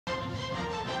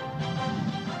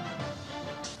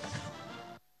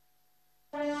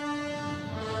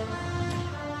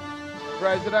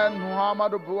President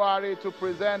Muhammadu Buhari to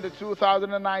present the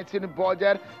 2019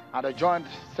 budget at a joint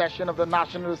session of the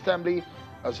National Assembly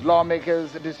as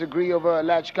lawmakers disagree over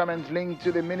alleged comments linked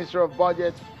to the Minister of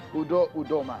Budget, Udo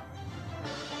Udoma.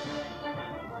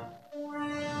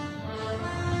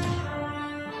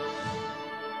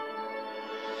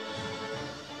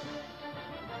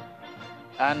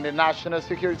 And the National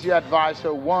Security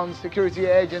Advisor warns security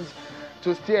agents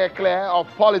to steer clear of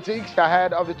politics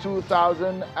ahead of the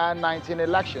 2019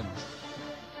 elections.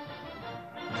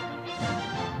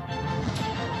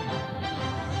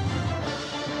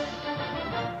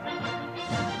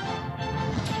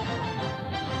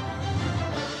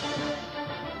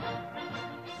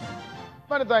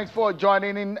 Many thanks for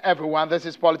joining in, everyone. This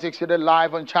is Politics Today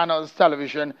live on Channels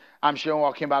Television. I'm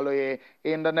Seun Okinbaloye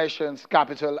in the nation's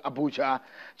capital, Abuja.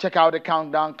 Check out the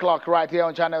countdown clock right here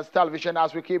on Channels Television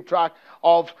as we keep track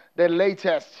of the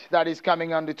latest that is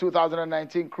coming on the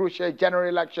 2019 crucial general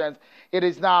elections. It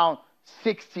is now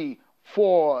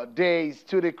 64 days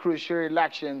to the crucial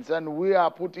elections, and we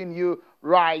are putting you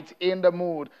right in the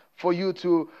mood for you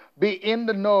to be in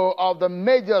the know of the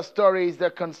major stories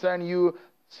that concern you,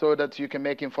 so that you can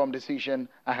make informed decision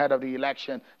ahead of the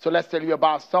election. So let's tell you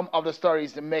about some of the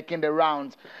stories making the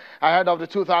rounds. Ahead of the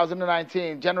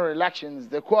 2019 general elections,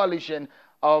 the coalition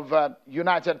of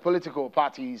united political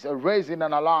parties are raising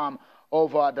an alarm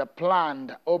over the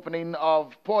planned opening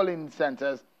of polling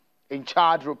centers in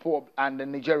Chad and the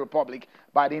Niger Republic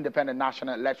by the Independent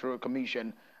National Electoral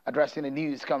Commission. Addressing a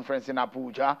news conference in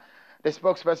Abuja, the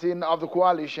spokesperson of the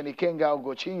coalition, Ikenga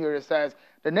Ugochinyere, says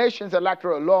the nation's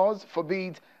electoral laws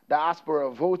forbid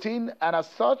diaspora voting, and as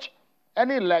such,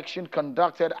 any election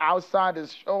conducted outside the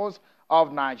shores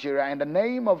of Nigeria in the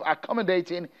name of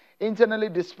accommodating internally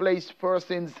displaced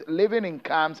persons living in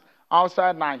camps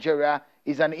outside Nigeria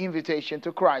is an invitation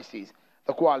to crisis.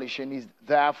 The coalition is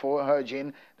therefore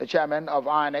urging the chairman of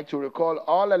INEC to recall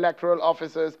all electoral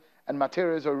officers and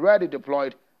materials already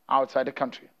deployed outside the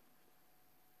country.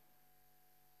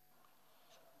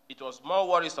 It was more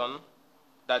worrisome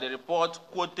that the report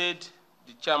quoted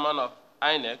the chairman of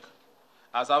INEC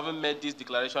as having made this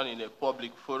declaration in a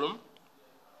public forum.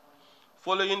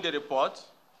 Following the report,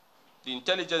 the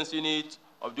intelligence unit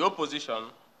of the opposition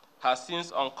has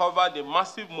since uncovered the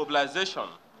massive mobilization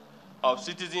of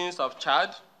citizens of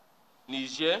Chad,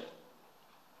 Niger,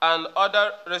 and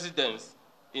other residents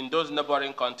in those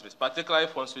neighboring countries, particularly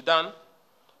from Sudan,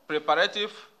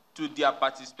 preparative to their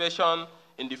participation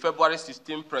in the February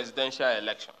 16 presidential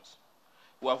elections.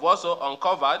 We have also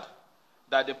uncovered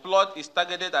that the plot is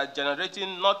targeted at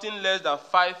generating nothing less than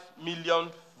 5 million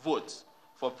votes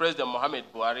for President Muhammadu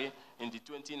Buhari in the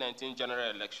 2019 general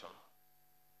election.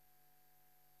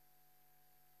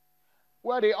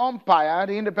 Well, the umpire,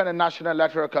 the Independent National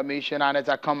Electoral Commission, and has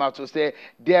come out to say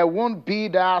there won't be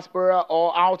diaspora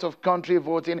or out-of-country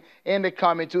voting in the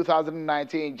coming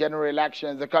 2019 general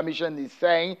elections. The commission is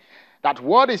saying that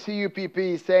what the CUPP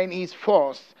is saying is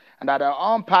false, and that the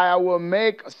umpire will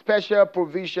make special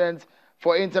provisions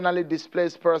for internally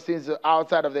displaced persons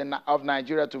outside of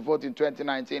Nigeria to vote in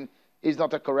 2019 is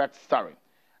not a correct story.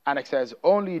 And it says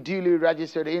only duly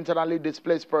registered internally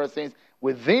displaced persons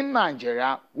within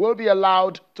Nigeria will be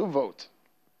allowed to vote.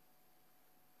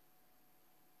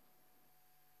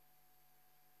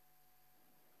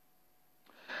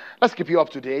 Let's keep you up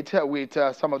to date with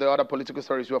some of the other political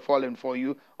stories we're following for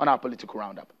you on our political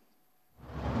roundup.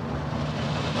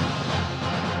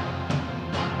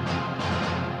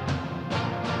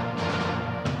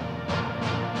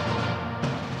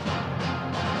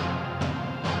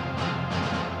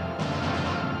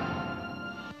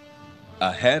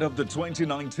 Ahead of the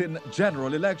 2019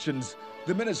 general elections,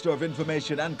 the Minister of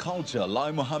Information and Culture,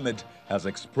 Lai Mohammed, has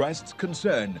expressed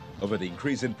concern over the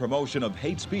increasing promotion of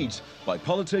hate speech by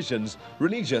politicians,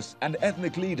 religious and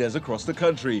ethnic leaders across the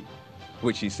country,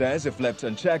 which he says, if left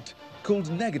unchecked, could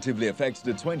negatively affect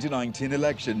the 2019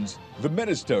 elections. The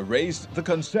minister raised the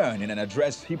concern in an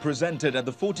address he presented at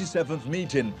the 47th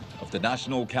meeting of the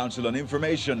National Council on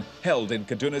Information held in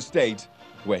Kaduna State,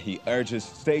 where he urges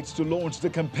states to launch the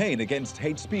campaign against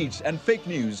hate speech and fake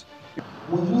news.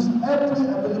 We use every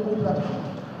available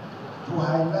platform to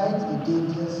highlight the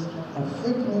dangers of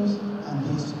fake news and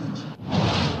hate speech.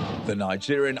 The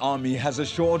Nigerian army has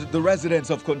assured the residents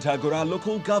of Kontagora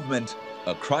local government,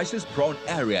 a crisis-prone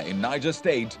area in Niger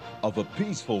State, of a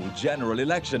peaceful general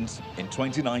elections in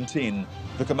 2019.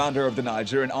 The commander of the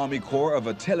Nigerian Army Corps of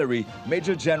Artillery,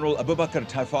 Major General Abubakar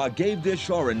Tafa, gave the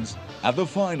assurance at the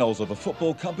finals of a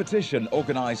football competition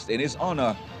organized in his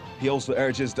honor. He also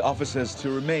urges the officers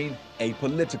to remain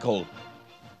apolitical.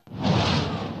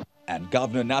 And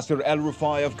Governor Nasir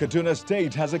El-Rufai of Kaduna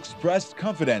State has expressed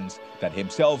confidence that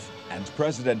himself and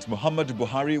President Muhammadu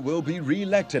Buhari will be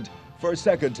re-elected for a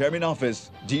second term in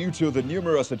office due to the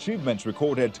numerous achievements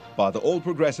recorded by the All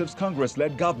Progressives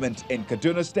Congress-led government in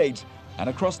Kaduna State and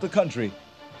across the country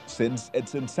since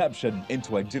its inception in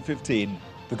 2015.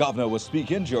 The governor was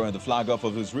speaking during the flag-off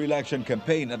of his re-election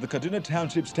campaign at the Kaduna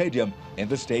Township Stadium in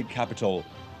the state capital.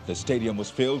 The stadium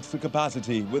was filled to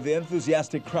capacity with the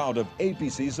enthusiastic crowd of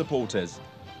APC supporters.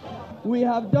 We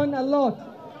have done a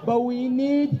lot, but we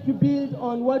need to build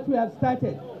on what we have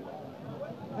started.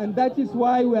 And that is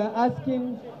why we are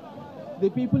asking the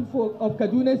people of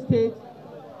Kaduna State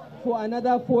for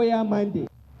another 4-year mandate.